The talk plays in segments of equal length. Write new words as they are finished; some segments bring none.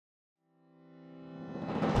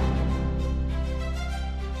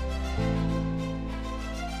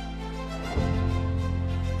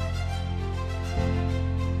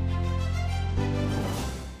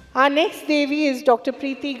Our next Devi is Dr.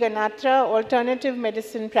 Pritee Ganatra, alternative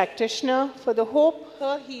medicine practitioner, for the hope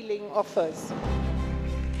her healing offers.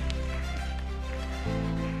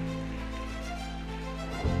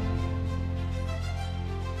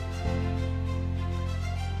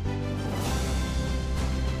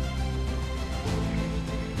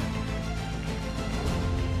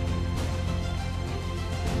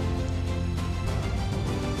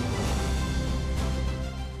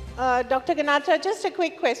 Dr. Ganatra, just a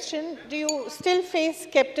quick question. Do you still face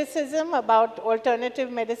skepticism about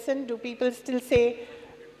alternative medicine? Do people still say,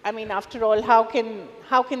 I mean, after all, how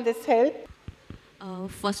can this help?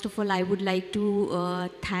 First of all, I would like to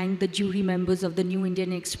thank the jury members of the New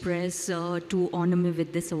Indian Express to honor me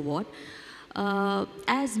with this award.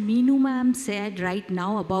 As Meenu ma'am said right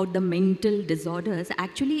now about the mental disorders,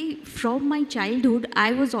 actually from my childhood,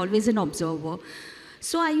 I was always an observer.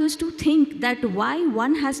 So I used to think that why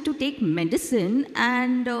one has to take medicine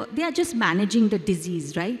and they are just managing the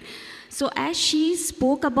disease, right? So as she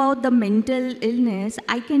spoke about the mental illness,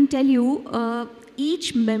 I can tell you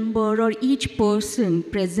each member or each person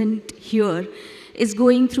present here is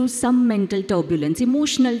going through some mental turbulence,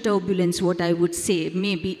 emotional turbulence, what I would say.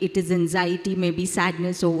 Maybe it is anxiety, maybe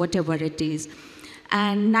sadness, or whatever it is.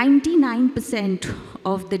 And 99%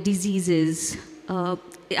 of the diseases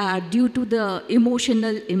are due to the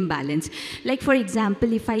emotional imbalance. Like, for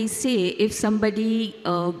example, if I say, if somebody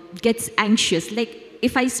gets anxious, like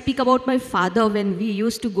if I speak about my father when we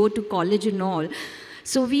used to go to college and all,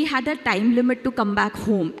 so we had a time limit to come back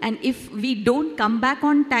home. And if we don't come back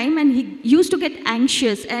on time, and he used to get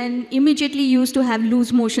anxious and immediately used to have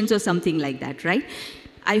loose motions or something like that, right?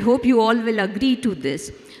 I hope you all will agree to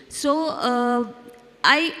this. So,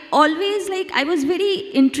 I was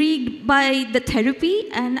very intrigued by the therapy,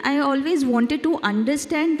 and I always wanted to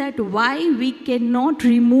understand that why we cannot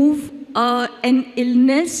remove an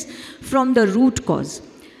illness from the root cause.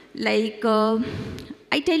 Like,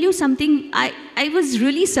 I tell you something, I was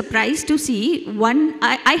really surprised to see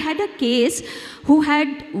I had a case who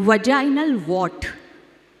had vaginal wart,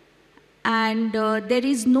 and there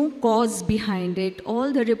is no cause behind it.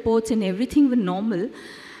 All the reports and everything were normal.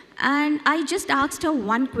 And I just asked her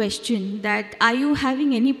one question, that are you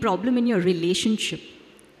having any problem in your relationship?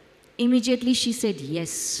 Immediately she said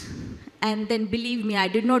yes. And then believe me, I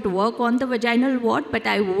did not work on the vaginal wart, but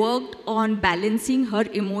I worked on balancing her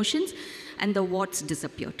emotions, and the warts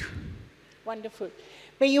disappeared. Wonderful.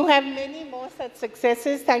 May you have many more such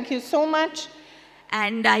successes. Thank you so much.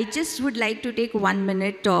 And I just would like to take 1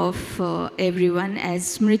 minute of everyone.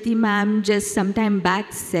 As Smriti ma'am just some time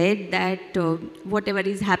back said that whatever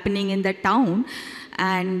is happening in the town,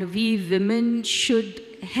 and we women should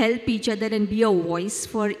help each other and be a voice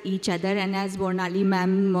for each other. And as Bornali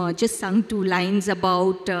ma'am just sung 2 lines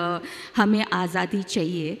about Hame Azadi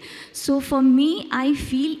Chahiye. So for me, I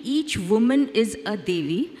feel each woman is a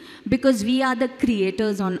Devi, because we are the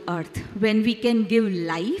creators on earth. When we can give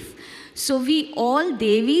life, so we all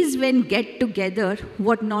Devis, when get together,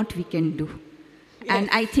 what not we can do. Yes. And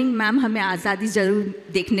I think ma'am, hame azadi zarur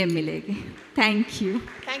dekhne milegi. Thank you.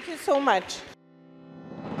 Thank you so much.